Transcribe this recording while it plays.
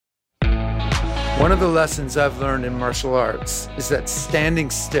One of the lessons I've learned in martial arts is that standing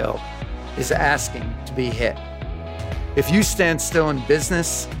still is asking to be hit. If you stand still in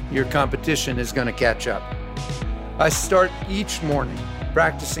business, your competition is going to catch up. I start each morning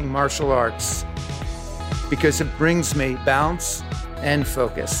practicing martial arts because it brings me balance and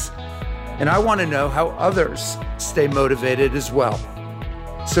focus. And I want to know how others stay motivated as well.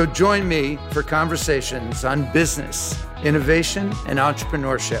 So join me for conversations on business, innovation, and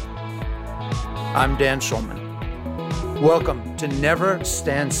entrepreneurship. I'm Dan Schulman. Welcome to Never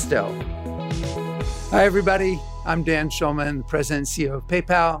Stand Still. Hi, everybody. I'm Dan Schulman, the President and CEO of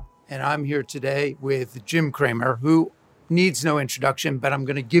PayPal, and I'm here today with Jim Cramer, who needs no introduction, but I'm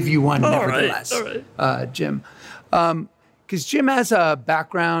going to give you one nevertheless. All right. Jim. Because Jim has a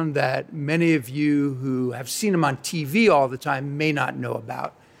background that many of you who have seen him on TV all the time may not know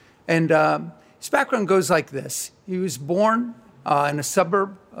about. And his background goes like this. He was born in a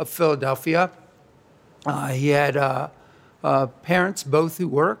suburb of Philadelphia. He had parents, both who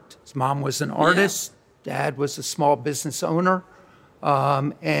worked. His mom was an artist. Dad was a small business owner.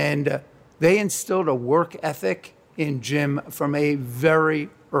 And they instilled a work ethic in Jim from a very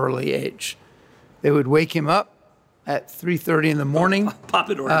early age. They would wake him up at 3:30 in the morning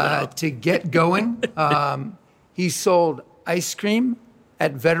to get going. He sold ice cream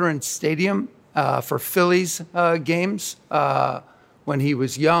at Veterans Stadium for Phillies games when he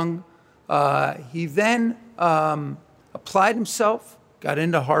was young. He then applied himself, got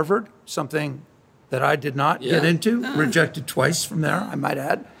into Harvard, something that I did not get into, rejected twice from there, I might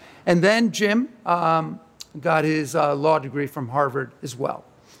add. And then Jim got his law degree from Harvard as well.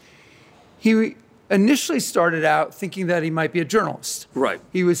 He initially started out thinking that he might be a journalist. Right.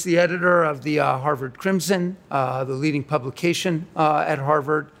 He was the editor of the Harvard Crimson, the leading publication at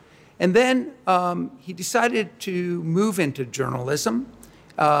Harvard. And then he decided to move into journalism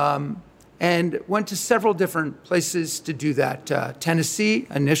and went to several different places to do that. Tennessee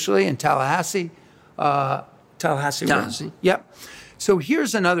initially, and Tallahassee. Tallahassee. Yep. So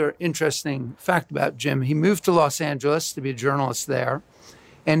here's another interesting fact about Jim. He moved to Los Angeles to be a journalist there,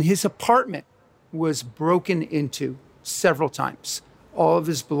 and his apartment was broken into several times. All of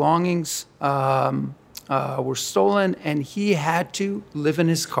his belongings were stolen, and he had to live in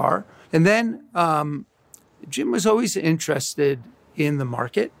his car. And then Jim was always interested in the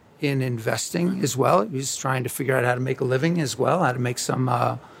market, in investing as well. He was trying to figure out how to make a living as well, how to make some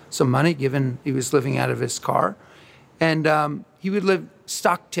money, given he was living out of his car. And he would leave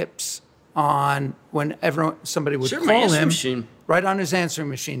stock tips on whenever somebody would call him. Machine. Right on his answering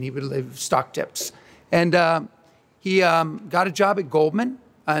machine, he would leave stock tips. And he got a job at Goldman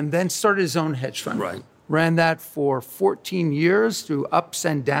and then started his own hedge fund. Right. Ran that for 14 years through ups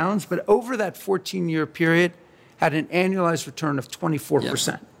and downs. But over that 14-year period, had an annualized return of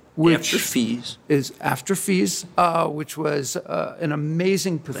 24%. Which after fees. Is after fees, which was an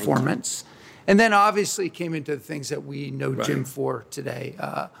amazing performance. And then obviously came into the things that we know Jim for today.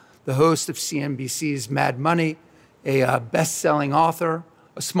 The host of CNBC's Mad Money, a best-selling author,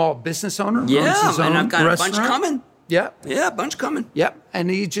 a small business owner. Owns his own and I've got restaurant. a bunch coming. Yeah. Yeah, a bunch coming. Yep. And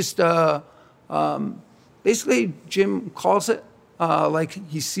he just, basically, Jim calls it like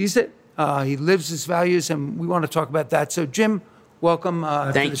he sees it. He lives his values, and we want to talk about that. So, Jim, welcome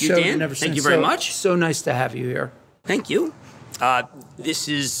to the show. Dan. Thank you very much. So nice to have you here. Thank you. This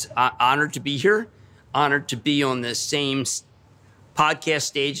is honored to be here, honored to be on the same podcast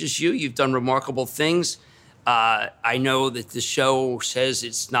stage as you. You've done remarkable things. I know that the show says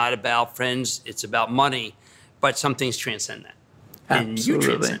it's not about friends, it's about money, but some things transcend that. And Absolutely.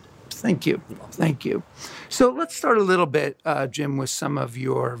 you transcend it. Thank you. Thank you. So let's start a little bit, Jim, with some of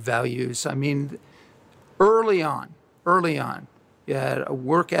your values. I mean, early on, you had a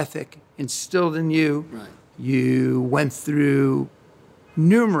work ethic instilled in you. Right. You went through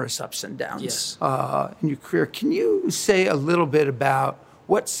numerous ups and downs in your career. Can you say a little bit about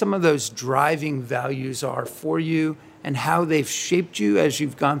what some of those driving values are for you and how they've shaped you as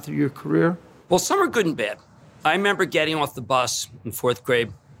you've gone through your career? Well, some are good and bad. I remember getting off the bus in fourth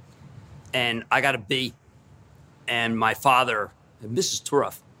grade, and I got a B. And my father, and this is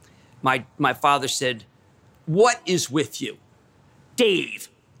tough, my father said, "What is with you? Dave,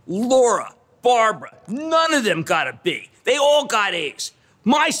 Laura, Barbara, none of them got a B. They all got A's.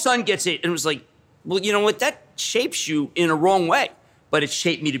 My son gets A." And it was like, well, you know what? That shapes you in a wrong way. But it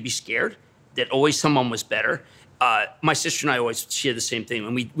shaped me to be scared that always someone was better. My sister and I always share the same thing.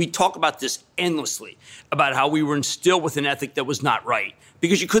 And we talk about this endlessly, about how we were instilled with an ethic that was not right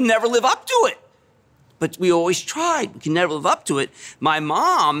because you could never live up to it. but we always tried. We could never live up to it. My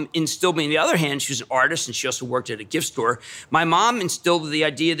mom instilled me, on the other hand, she was an artist and she also worked at a gift store. My mom instilled the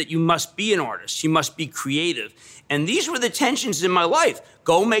idea that you must be an artist. You must be creative. And these were the tensions in my life.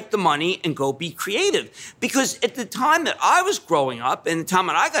 Go make the money and go be creative. Because at the time that I was growing up and the time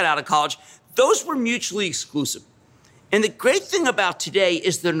that I got out of college, those were mutually exclusive. And the great thing about today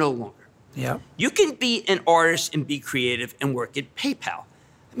is they're no longer. Yeah. You can be an artist and be creative and work at PayPal.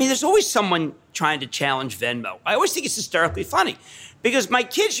 I mean, there's always someone trying to challenge Venmo. I always think it's hysterically funny because my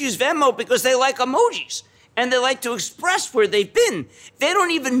kids use Venmo because they like emojis and they like to express where they've been. They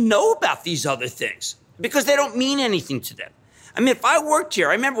don't even know about these other things because they don't mean anything to them. I mean, if I worked here,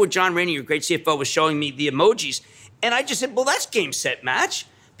 I remember when John Rainey, your great CFO, was showing me the emojis, and I just said, well, that's game, set, match.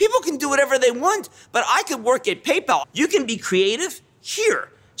 People can do whatever they want, but I could work at PayPal. You can be creative here.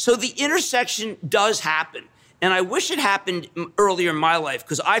 So the intersection does happen. And I wish it happened earlier in my life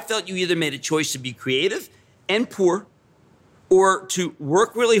because I felt you either made a choice to be creative and poor or to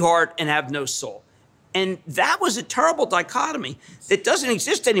work really hard and have no soul. And that was a terrible dichotomy that doesn't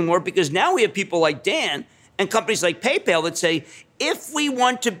exist anymore because now we have people like Dan and companies like PayPal that say, if we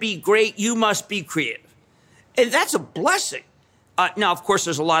want to be great, you must be creative. And that's a blessing. Now, of course,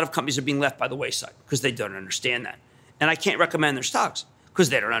 there's a lot of companies that are being left by the wayside because they don't understand that. And I can't recommend their stocks because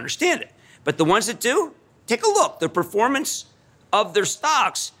they don't understand it. But the ones that do, take a look. The performance of their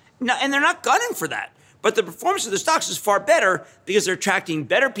stocks, and they're not gunning for that, but the performance of the stocks is far better because they're attracting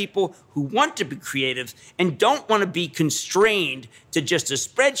better people who want to be creative and don't want to be constrained to just a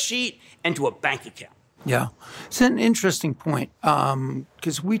spreadsheet and to a bank account. Yeah. It's an interesting point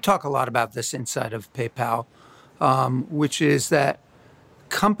because we talk a lot about this inside of PayPal, which is that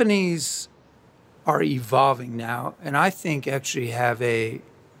companies are evolving now, and I think actually have a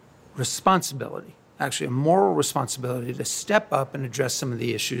responsibility, actually a moral responsibility to step up and address some of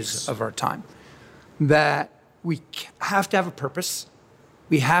the issues of our time. That we have to have a purpose.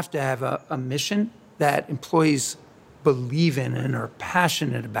 We have to have a mission that employees believe in and are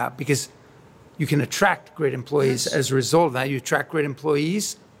passionate about because you can attract great employees as a result of that. You attract great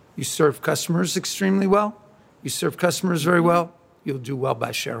employees, you serve customers extremely well, you serve customers very well, you'll do well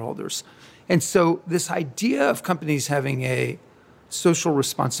by shareholders. And so this idea of companies having a social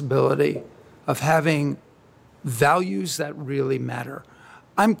responsibility, of having values that really matter.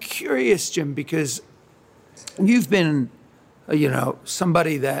 I'm curious, Jim, because you've been,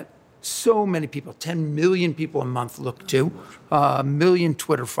 somebody that so many people, 10 million people a month look to, a million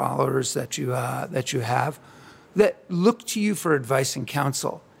Twitter followers that you have, that look to you for advice and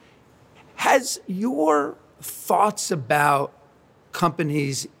counsel. Has your thoughts about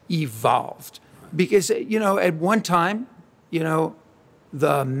companies evolved? Because, at one time,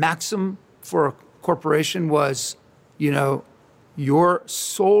 the maxim for a corporation was, your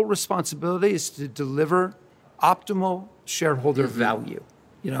sole responsibility is to deliver optimal shareholder value,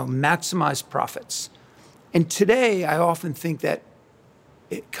 maximize profits. And today, I often think that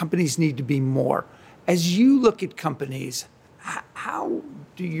companies need to be more. As you look at companies, how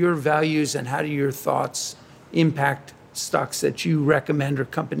do your values and how do your thoughts impact stocks that you recommend or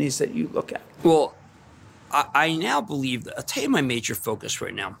companies that you look at? Well, I now believe that I'll tell you my major focus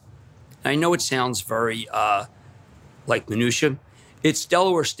right now. I know it sounds very like minutia. It's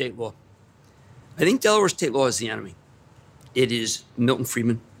Delaware state law. I think Delaware state law is the enemy. It is Milton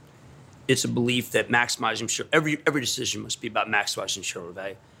Friedman. It's a belief that maximizing every decision must be about maximizing shareholder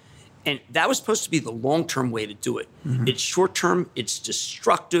value. And that was supposed to be the long-term way to do it. Mm-hmm. It's short-term, it's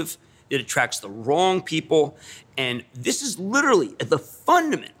destructive, it attracts the wrong people. And this is literally at the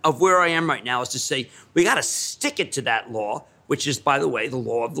fundament of where I am right now is to say, we got to stick it to that law, which is, by the way, the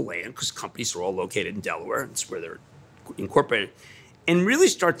law of the land, because companies are all located in Delaware. It's where they're incorporated. And really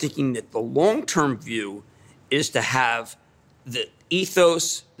start thinking that the long-term view is to have the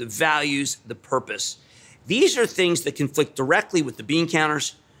ethos, the values, the purpose. These are things that conflict directly with the bean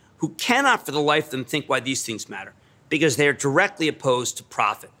counters who cannot for the life of them think why these things matter because they are directly opposed to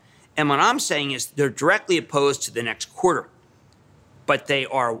profit. And what I'm saying is they're directly opposed to the next quarter, but they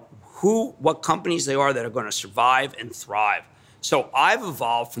are what companies they are that are going to survive and thrive. So I've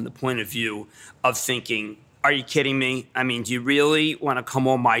evolved from the point of view of thinking, are you kidding me? I mean, do you really want to come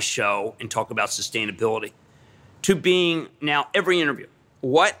on my show and talk about sustainability? To being now every interview,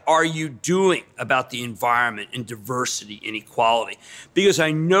 what are you doing about the environment and diversity and equality? Because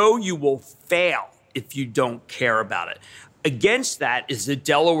I know you will fail if you don't care about it. Against that is the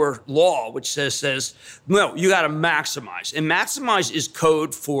Delaware law, which says, no, you got to maximize. And maximize is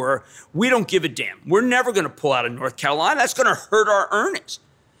code for we don't give a damn. We're never going to pull out of North Carolina. That's going to hurt our earnings.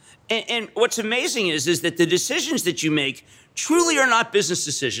 And what's amazing is that the decisions that you make truly are not business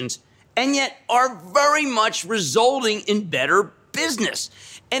decisions, and yet are very much resulting in better business.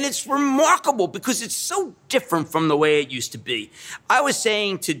 And it's remarkable because it's so different from the way it used to be. I was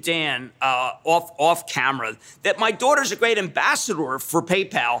saying to Dan off camera that my daughter's a great ambassador for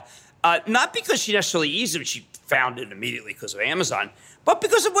PayPal, not because she necessarily used it, she found it immediately because of Amazon, but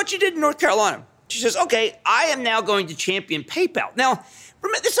because of what she did in North Carolina. She says, okay, I am now going to champion PayPal. Now,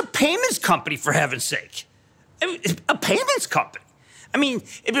 remember, this is a payments company, for heaven's sake. I mean, it's a payments company. I mean,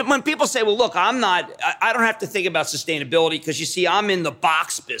 when people say, well, look, I don't have to think about sustainability because, you see, I'm in the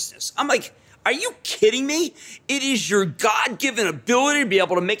box business. I'm like, are you kidding me? It is your God-given ability to be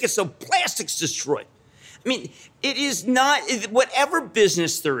able to make it so plastic's destroyed. I mean, it is not, whatever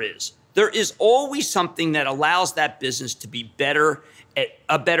business there is always something that allows that business to be better,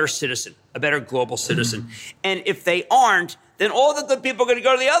 a better citizen, a better global citizen. And if they aren't, then all the good people are going to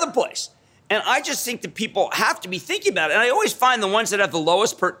go to the other place. And I just think that people have to be thinking about it. And I always find the ones that have the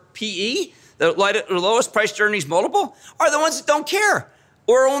lowest PE, the lowest price to earnings multiple, are the ones that don't care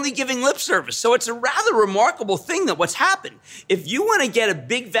or are only giving lip service. So it's a rather remarkable thing that what's happened. If you want to get a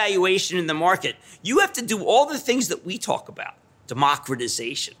big valuation in the market, you have to do all the things that we talk about.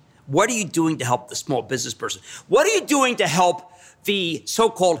 Democratization. What are you doing to help the small business person? What are you doing to help the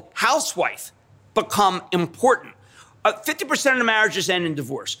so-called housewife become important? 50% of the marriages end in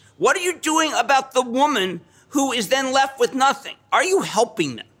divorce. What are you doing about the woman who is then left with nothing? Are you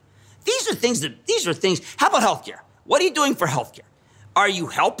helping them? These are things. How about healthcare? What are you doing for healthcare? Are you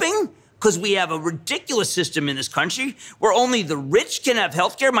helping? Because we have a ridiculous system in this country where only the rich can have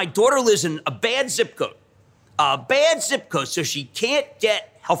healthcare. My daughter lives in a bad zip code, so she can't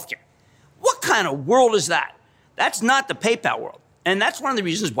get healthcare. What kind of world is that? That's not the PayPal world. And that's one of the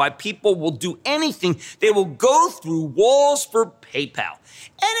reasons why people will do anything. They will go through walls for PayPal.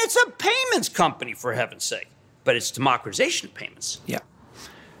 And it's a payments company, for heaven's sake. But it's democratization of payments. Yeah.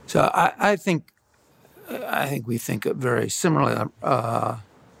 So I think we think very similarly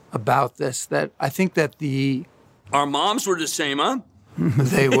about this, that I think that Our moms were the same, huh?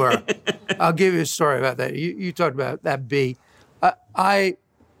 They were. I'll give you a story about that. You talked about that B. I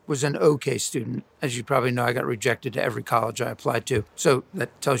was an okay student. As you probably know, I got rejected to every college I applied to. So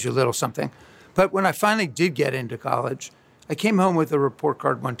that tells you a little something. But when I finally did get into college, I came home with a report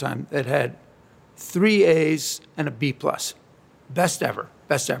card one time that had 3 A's and a B+. Best ever.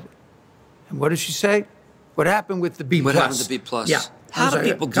 And what did she say? What happened with the B+? What happened to B+? Yeah. How do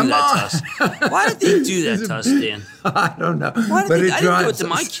people do that to us? Why did they do that to us, Dan? I don't know. Why did they? I didn't do it to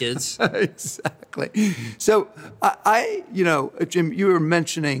my kids. Exactly. So Jim, you were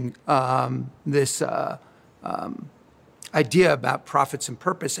mentioning this idea about profits and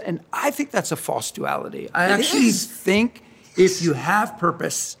purpose, and I think that's a false duality. I actually think if you have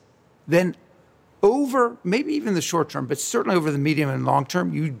purpose, then over maybe even the short term, but certainly over the medium and long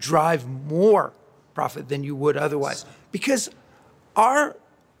term, you drive more profit than you would otherwise. Because our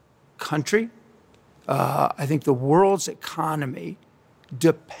country, I think the world's economy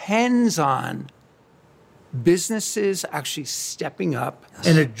depends on businesses actually stepping up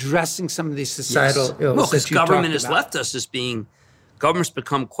and addressing some of these societal ills. Well, because government has left us as being, government's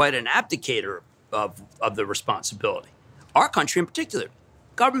become quite an abdicator of the responsibility. Our country in particular,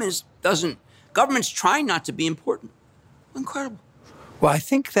 government's trying not to be important. Incredible. Well, I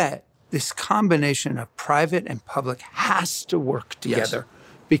think that this combination of private and public has to work together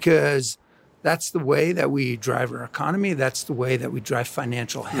because that's the way that we drive our economy. That's the way that we drive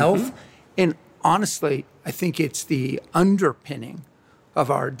financial health. And honestly, I think it's the underpinning of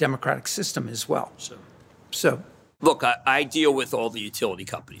our democratic system as well. So look, I deal with all the utility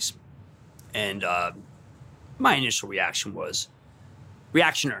companies. And my initial reaction was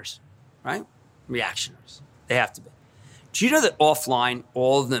reactionaries, right? Reactionaries. They have to be. Do you know that offline,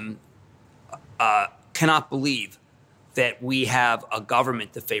 all of them cannot believe that we have a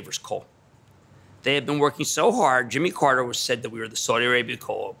government that favors coal? They have been working so hard. Jimmy Carter said that we were the Saudi Arabia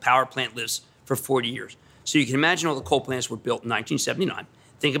coal. Power plant lives for 40 years. So you can imagine all the coal plants were built in 1979.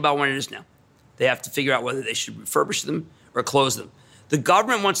 Think about when it is now. They have to figure out whether they should refurbish them or close them. The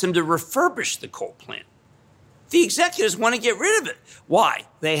government wants them to refurbish the coal plant. The executives want to get rid of it. Why?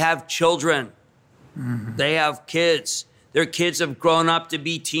 They have children. They have kids. Their kids have grown up to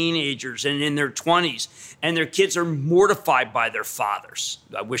be teenagers and in their 20s, and their kids are mortified by their fathers.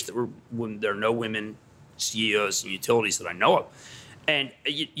 I wish there are no women CEOs and utilities that I know of. And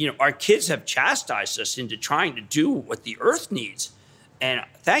our kids have chastised us into trying to do what the earth needs. And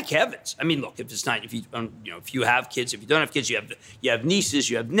thank heavens. I mean, look, if you have kids, if you don't have kids, you have nieces,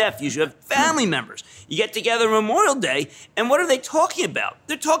 you have nephews, you have family members. You get together on Memorial Day, and what are they talking about?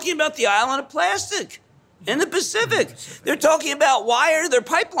 They're talking about the island of plastic. In the Pacific. They're talking about why are there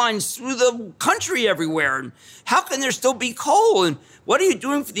pipelines through the country everywhere? And how can there still be coal? And what are you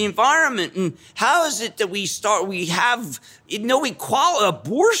doing for the environment? And how is it that we have no equality,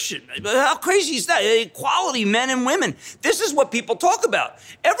 abortion? How crazy is that? Equality, men and women. This is what people talk about.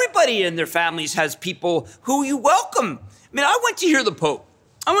 Everybody in their families has people who you welcome. I mean, I went to hear the Pope.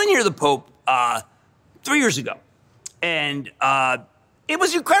 3 years ago. And it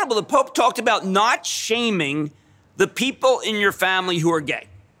was incredible. The Pope talked about not shaming the people in your family who are gay.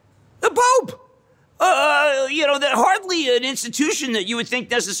 The Pope! That hardly an institution that you would think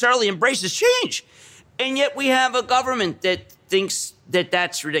necessarily embraces change. And yet we have a government that thinks that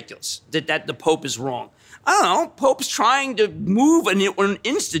that's ridiculous, that the Pope is wrong. I don't know. Pope's trying to move an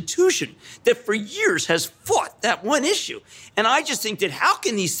institution that for years has fought that one issue. And I just think that how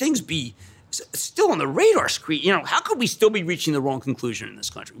can these things be still on the radar screen? How could we still be reaching the wrong conclusion in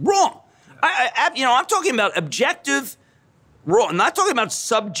this country? Wrong. I'm talking about objective wrong. I'm not talking about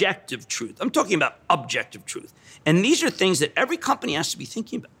subjective truth. I'm talking about objective truth. And these are things that every company has to be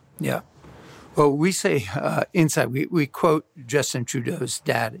thinking about. Yeah. Well, we say inside, we quote Justin Trudeau's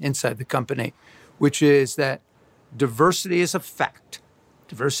dad inside the company, which is that diversity is a fact.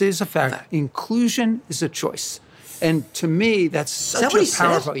 Diversity is a fact. Inclusion is a choice. And to me, that's such a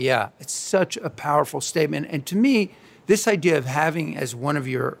powerful, it's such a powerful statement. And to me, this idea of having as one of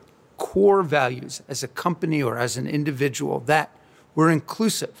your core values as a company or as an individual that we're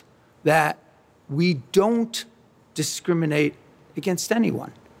inclusive, that we don't discriminate against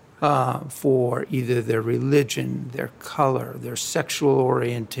anyone for either their religion, their color, their sexual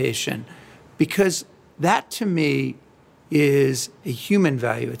orientation, because that to me is a human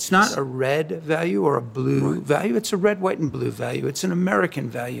value. It's not a red value or a blue value. It's a red, white, and blue value. It's an American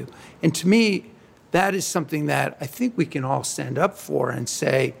value. And to me, that is something that I think we can all stand up for and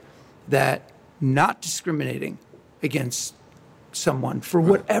say that not discriminating against someone for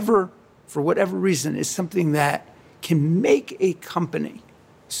whatever reason is something that can make a company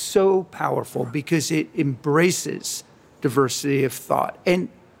so powerful because it embraces diversity of thought. And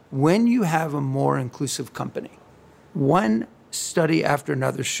when you have a more inclusive company, one study after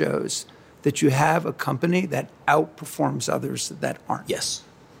another shows that you have a company that outperforms others that aren't. Yes.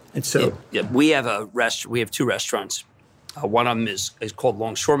 And so we have we have two restaurants. One of them is called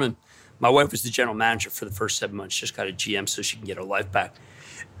Longshoreman. My wife was the general manager for the first 7 months, just got a GM so she can get her life back.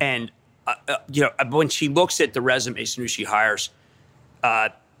 And when she looks at the resumes and who she hires,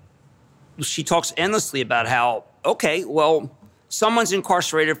 she talks endlessly about how, okay, well, someone's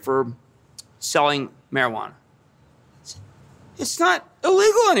incarcerated for selling marijuana. It's not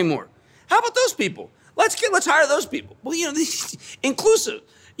illegal anymore. How about those people? Let's hire those people. Well, inclusive.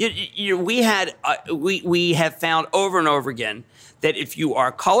 We have found over and over again that if you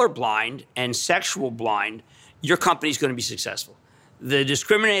are colorblind and sexual blind, your company's going to be successful. The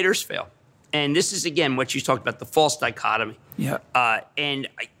discriminators fail, and this is again what you talked about, the false dichotomy. Yeah. And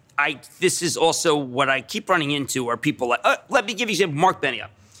this is also what I keep running into are people like. Let me give you an example. Mark Benioff.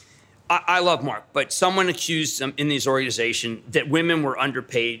 I love Mark, but someone accused him in this organization that women were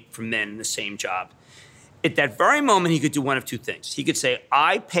underpaid for men in the same job. At that very moment, he could do one of two things. He could say,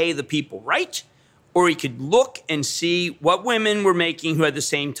 I pay the people right, or he could look and see what women were making who had the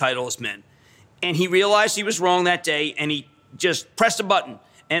same title as men. And he realized he was wrong that day, and he just pressed a button,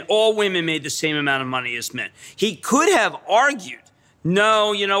 and all women made the same amount of money as men. He could have argued,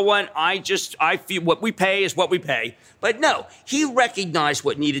 no, you know what, I feel what we pay is what we pay. But no, he recognized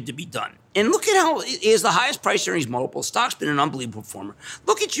what needed to be done. And look at how he has the highest price earnings multiple. Stock's been an unbelievable performer.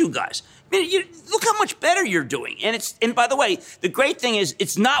 Look at you guys. I mean, look how much better you're doing. And by the way, the great thing is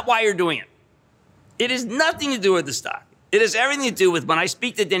it's not why you're doing it. It has nothing to do with the stock. It has everything to do with when I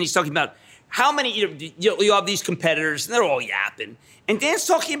speak to Dan, he's talking about how many, you have these competitors and they're all yapping. And Dan's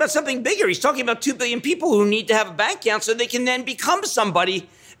talking about something bigger. He's talking about 2 billion people who need to have a bank account so they can then become somebody.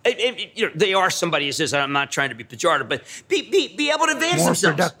 They are somebody who says, I'm not trying to be pejorative, but be able to advance themselves.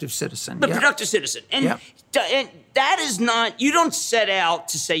 More productive citizen. Productive citizen. And that is not, you don't set out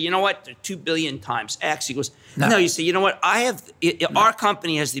to say, you know what, 2 billion times X equals. No, you say, you know what, our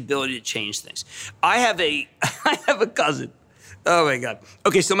company has the ability to change things. I have a cousin. Oh, my God.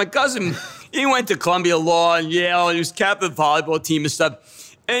 Okay, so my cousin, he went to Columbia Law and Yale, and he was captain of the volleyball team and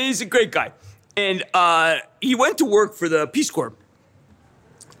stuff. And he's a great guy. And he went to work for the Peace Corps.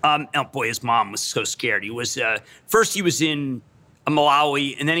 Oh, boy, his mom was so scared. He was first he was in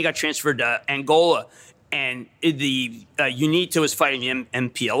Malawi, and then he got transferred to Angola. And the UNITA was fighting the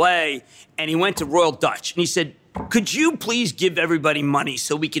MPLA, and he went to Royal Dutch. And he said, could you please give everybody money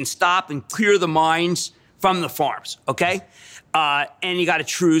so we can stop and clear the mines from the farms, okay? And he got a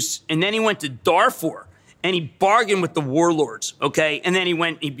truce. And then he went to Darfur, and he bargained with the warlords, okay? And then he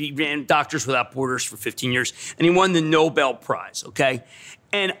ran Doctors Without Borders for 15 years, and he won the Nobel Prize, okay?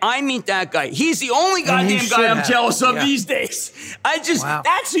 And I meet that guy. He's the only goddamn guy I'm jealous of these days.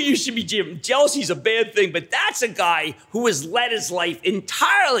 That's who you should be, Jim. Jealousy's a bad thing, but that's a guy who has led his life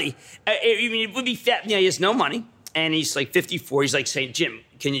entirely. I mean, it would be fat. He has no money, and he's like 54. He's like saying, Jim,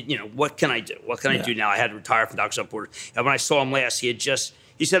 can what can I do? What can I do now? I had to retire from Doctors Without Borders. And when I saw him last,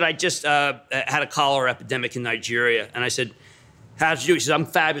 he said, I just had a cholera epidemic in Nigeria. And I said, how'd you do? He said, I'm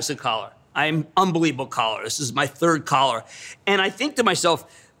fabulous at cholera. I'm unbelievable cholera. This is my third cholera. And I think to myself,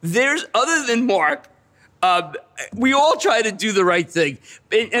 other than Mark, we all try to do the right thing.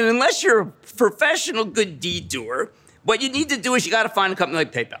 And unless you're a professional good deed doer, what you need to do is you got to find a company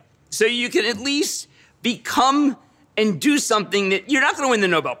like PayPal. So you can at least become and do something that you're not going to win the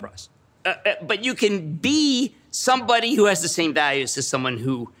Nobel Prize. But you can be somebody who has the same values as someone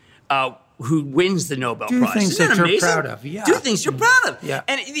who wins the Nobel Prize. Do things Isn't that that amazing? you're proud of. Yeah. Do things you're proud of. Yeah.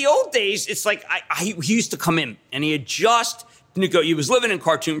 And in the old days, it's like he used to come in and he had just he was living in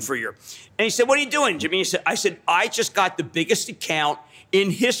Khartoum for a year. And he said, what are you doing, Jimmy? I said, I just got the biggest account in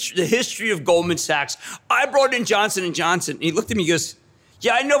the history of Goldman Sachs. I brought in Johnson & Johnson. And he looked at me and goes,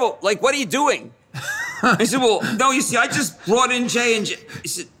 yeah, I know, but like, what are you doing? I said, well, no, you see, I just brought in J&J. He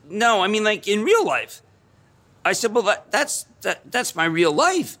said, no, I mean, like in real life. I said, well, that's my real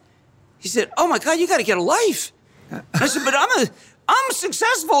life. He said, oh my God, you got to get a life. I said, but I'm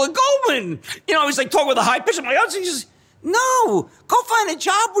successful at Goldman. He was like talking with a high pitch. I'm like, oh, he says, no, go find a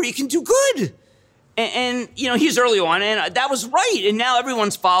job where you can do good. And he's early on, and that was right. And now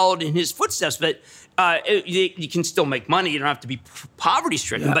everyone's followed in his footsteps, but you can still make money. You don't have to be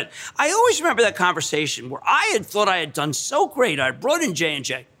poverty-stricken. Yeah. But I always remember that conversation where I had thought I had done so great. I brought in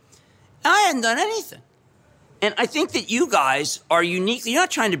J&J, and I hadn't done anything. And I think that you guys are uniquely, you're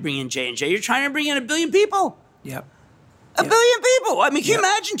not trying to bring in J&J, you're trying to bring in 1 billion people. Yep. A billion people. I mean, can you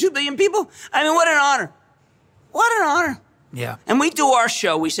imagine 2 billion people? I mean, what an honor. What an honor. Yeah. And we do our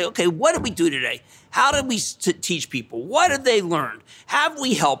show. We say, okay, what did we do today? How did we teach people? What did they learn? Have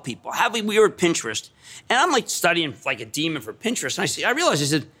we helped people? We were at Pinterest. And I'm like studying like a demon for Pinterest. And I realized, I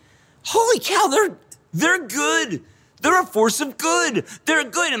said, holy cow, they're good. They're a force of good. They're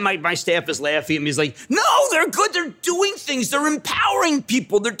good. And my staff is laughing at me. He's like, no, they're good. They're doing things. They're empowering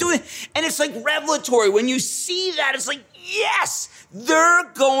people. They're doing, and it's like revelatory. When you see that, it's like, yes, they're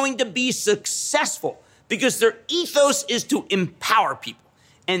going to be successful because their ethos is to empower people.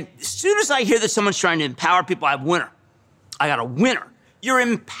 And as soon as I hear that someone's trying to empower people, I have a winner. I got a winner. You're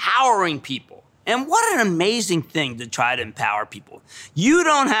empowering people. And what an amazing thing to try to empower people. You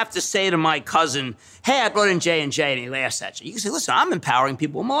don't have to say to my cousin, hey, I brought in J&J, and he laughs at you. You can say, listen, I'm empowering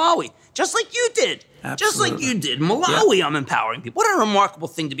people in Malawi, just like you did. Absolutely. Just like you did. Malawi, yeah. I'm empowering people. What a remarkable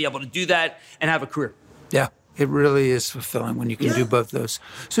thing to be able to do that and have a career. Yeah, it really is fulfilling when you can do both those.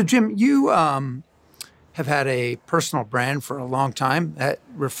 So, Jim, you have had a personal brand for a long time that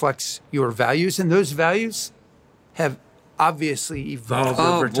reflects your values, and those values have obviously evolved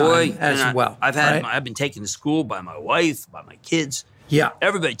over time as well. I've been taken to school by my wife, by my kids. Yeah.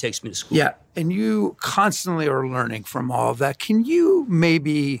 Everybody takes me to school. Yeah. And you constantly are learning from all of that. Can you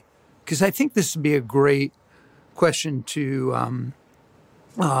maybe, because I think this would be a great question to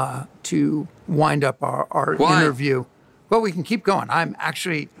wind up our interview. Well, we can keep going. I'm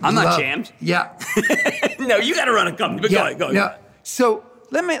not jammed. Yeah. No, you got to run a company. But go ahead. Yeah. So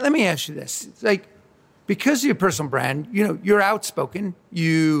let me ask you this. Like, because of your personal brand, you're outspoken.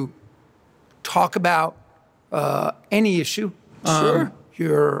 You talk about any issue. Sure.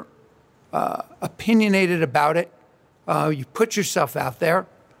 You're opinionated about it. You put yourself out there.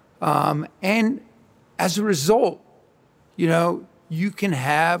 And as a result, you can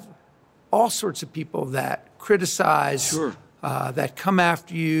have all sorts of people that criticize, sure. That come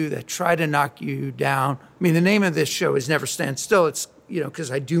after you, that try to knock you down. I mean, the name of this show is Never Stand Still. It's,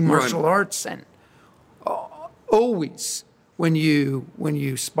 because I do martial arts, and always when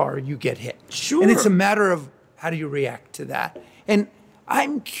you spar, you get hit. Sure. And it's a matter of how do you react to that. And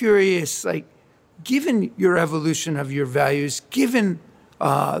I'm curious, like, given your evolution of your values, given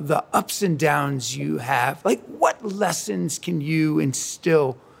the ups and downs you have, like, what lessons can you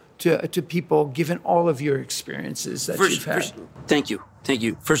instill to people, given all of your experiences that you've had? Thank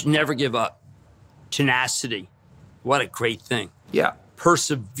you. First, never give up. Tenacity. What a great thing. Yeah.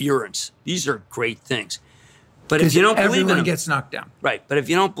 Perseverance. These are great things. But if you don't believe in them, everyone gets knocked down. Right. But if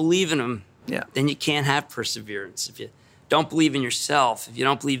you don't believe in them, then you can't have perseverance. If you don't believe in yourself, if you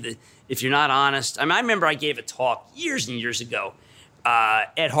don't believe that, if you're not honest. I remember I gave a talk years and years ago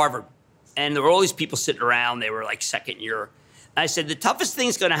at Harvard, and there were all these people sitting around. They were like second year. And I said, the toughest thing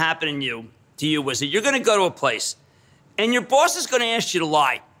that's going to happen to to you was that you're going to go to a place and your boss is going to ask you to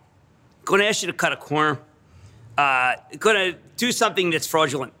lie, going to ask you to cut a corner, going to do something that's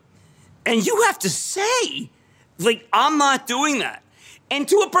fraudulent. And you have to say, like, I'm not doing that. And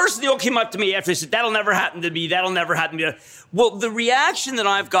to a person, they all came up to me after they said, that'll never happen to me, that'll never happen to me. Well, the reaction that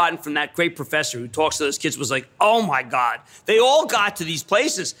I've gotten from that great professor who talks to those kids was like, oh my God, they all got to these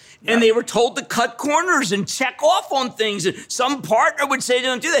places and they were told to cut corners and check off on things. And some partner would say,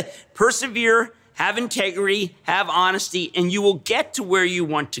 don't do that. Persevere, have integrity, have honesty, and you will get to where you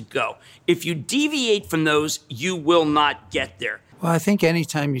want to go. If you deviate from those, you will not get there. Well, I think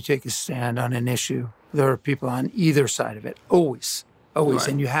anytime you take a stand on an issue, there are people on either side of it, always. Right.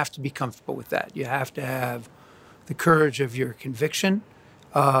 And you have to be comfortable with that. You have to have the courage of your conviction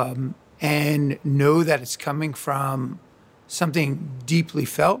and know that it's coming from something deeply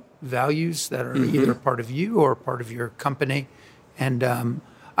felt, values that are either part of you or part of your company. And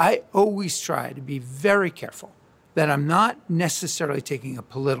I always try to be very careful that I'm not necessarily taking a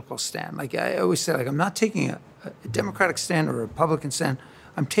political stand. Like I always say, like I'm not taking a Democratic stand or a Republican stand.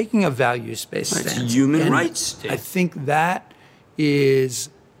 I'm taking a values-based stand. It's human rights stand. I think that is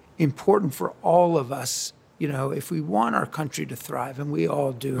important for all of us. You know, if we want our country to thrive, and we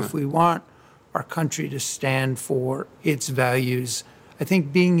all do, if we want our country to stand for its values, I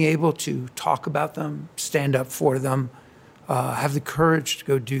think being able to talk about them, stand up for them, have the courage to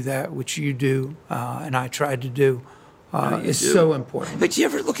go do that, which you do, and I tried to do, is so important. But do you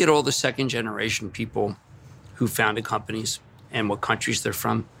ever look at all the second generation people who founded companies and what countries they're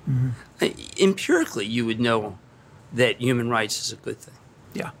from? Empirically, you would know that human rights is a good thing.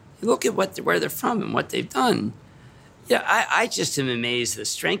 Yeah. You look at where they're from and what they've done. Yeah, I just am amazed the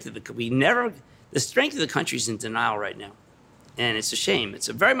strength of the strength of the country's in denial right now. And it's a shame. It's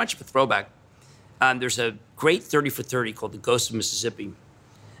very much of a throwback. There's a great 30 for 30 called The Ghost of Mississippi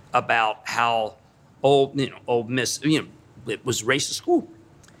about how Ole Miss, it was racist school.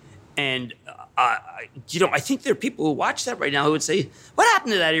 And, I think there are people who watch that right now who would say, what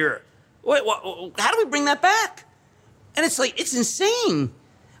happened to that era? How do we bring that back? And it's like, it's insane.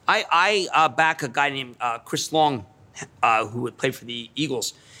 I back a guy named Chris Long, who had played for the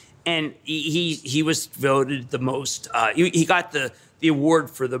Eagles. And he was voted the most, he got the award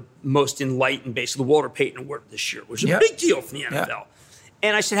for the most enlightened, basically the Walter Payton Award this year, which is a big deal for the NFL. Yeah.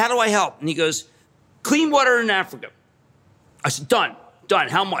 And I said, how do I help? And he goes, clean water in Africa. I said, done.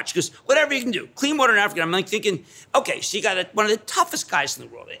 How much? He goes, whatever you can do. Clean water in Africa. I'm like thinking, okay, so you got one of the toughest guys in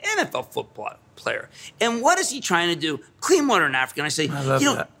the world, an NFL football player. And what is he trying to do? Clean water in Africa. And I say,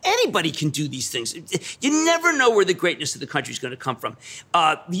 anybody can do these things. You never know where the greatness of the country is going to come from.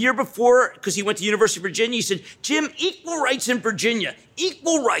 The year before, because he went to University of Virginia, he said, Jim, equal rights in Virginia.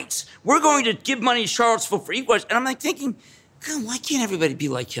 Equal rights. We're going to give money to Charlottesville for equal rights. And I'm like thinking, God, why can't everybody be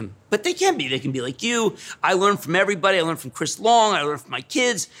like him? But they can be. They can be like you. I learn from everybody. I learn from Chris Long. I learn from my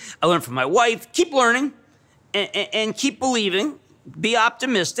kids. I learn from my wife. Keep learning and keep believing. Be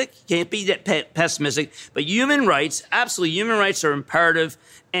optimistic. Can't be that pessimistic. But human rights, absolutely, human rights are imperative.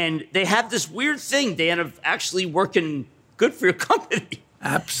 And they have this weird thing, Dan, of actually working good for your company.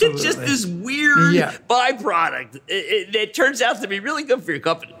 Absolutely. It's just this weird byproduct. It turns out to be really good for your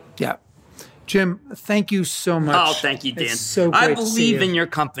company. Yeah. Jim, thank you so much. Oh, thank you, Dan. It's so great I believe in your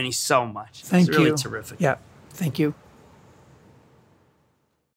company so much. Thank you. It's really terrific. Yeah, thank you.